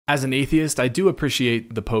As an atheist, I do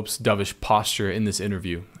appreciate the Pope's dovish posture in this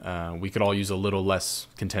interview. We could all use a little less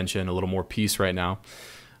contention, a little more peace right now.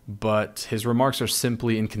 But his remarks are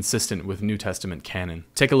simply inconsistent with New Testament canon.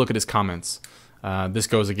 Take a look at his comments. This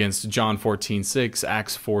goes against John 14:6,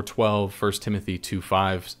 Acts 4:12, 1 Timothy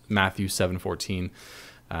 2:5, Matthew 7:14.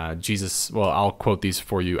 Jesus, well, I'll quote these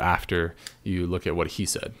for you after you look at what he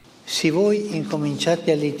said. Se voi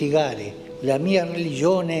incominciate a litigare, la mia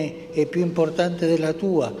religione è più importante della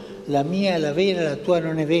tua, la mia è la vera, la tua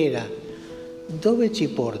non è vera. Dove ci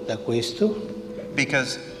porta questo?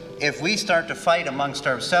 Because if we start to fight amongst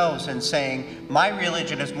ourselves and saying, my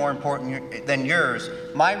religion is more important than yours,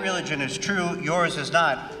 my religion is true, yours is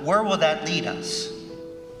not, where will that lead us?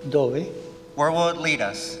 Dove? Where will it lead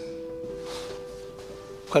us?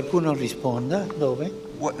 Qualcuno risponda, dove?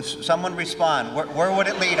 Someone respond, where would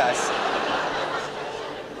it lead us?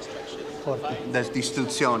 Forte. La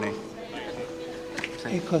distruzione.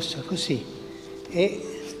 È cosa così. E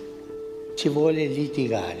ci vuole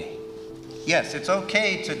litigare. Yes, it's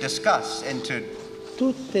okay to discuss and to...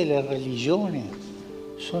 Tutte le religioni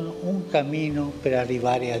sono un cammino per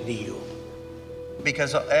arrivare a Dio.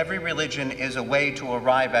 Because every religion is a way to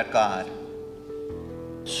arrive at God.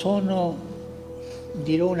 Sono,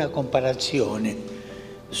 dirò una comparazione,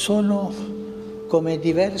 sono come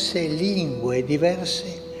diverse lingue,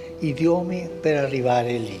 diversi idiomi per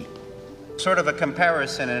arrivare lì. Sort of a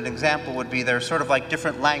comparison, an example would be they're sort of like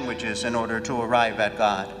different languages in order to arrive at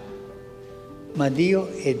God. Ma Dio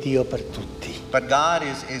è Dio per tutti. But God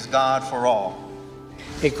is God for all.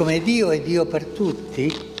 E come Dio è Dio per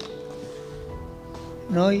tutti,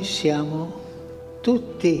 noi siamo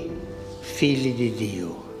tutti figli di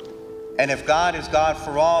Dio. And if God is God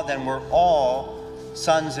for all, then we're all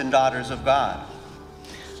sons and daughters of God.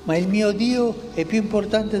 Ma il mio Dio è più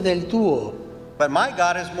importante del tuo. But my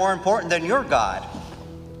God is more important than your God.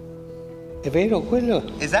 È vero quello?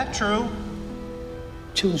 Is that true?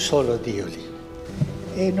 C'è un solo Dio lì.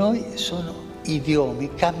 E noi sono idiomi,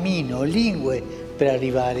 cammino, lingue per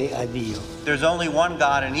arrivare a Dio. There's only one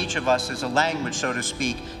God, and each of us is a language, so to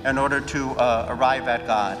speak, in order to arrive at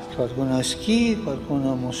God. Qualcuno è Sikh,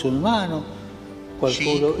 qualcuno è musulmano,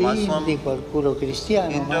 qualcuno hindi, qualcuno cristiano,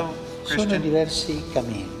 Hindu, ma sono Christian. diversi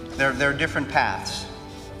cammini. There are different paths.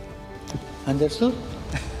 Understood?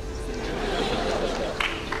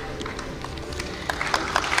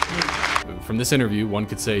 From this interview, one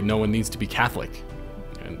could say no one needs to be Catholic.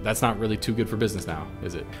 And that's not really too good for business now,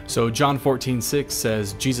 is it? So John 14:6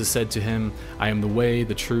 says, Jesus said to him, I am the way,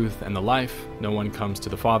 the truth, and the life. No one comes to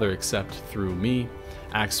the Father except through me.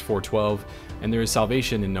 Acts 4:12, and there is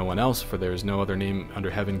salvation in no one else, for there is no other name under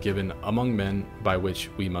heaven given among men by which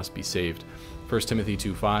we must be saved. 1 Timothy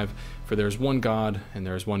 2:5, for there is one God, and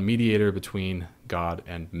there is one mediator between God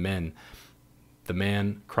and men, the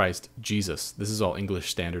man, Christ Jesus. This is all English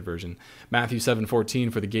Standard Version. Matthew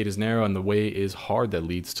 7:14, for the gate is narrow and the way is hard that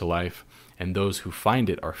leads to life, and those who find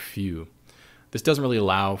it are few. This doesn't really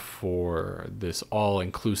allow for this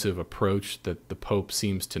all-inclusive approach that the Pope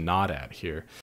seems to nod at here.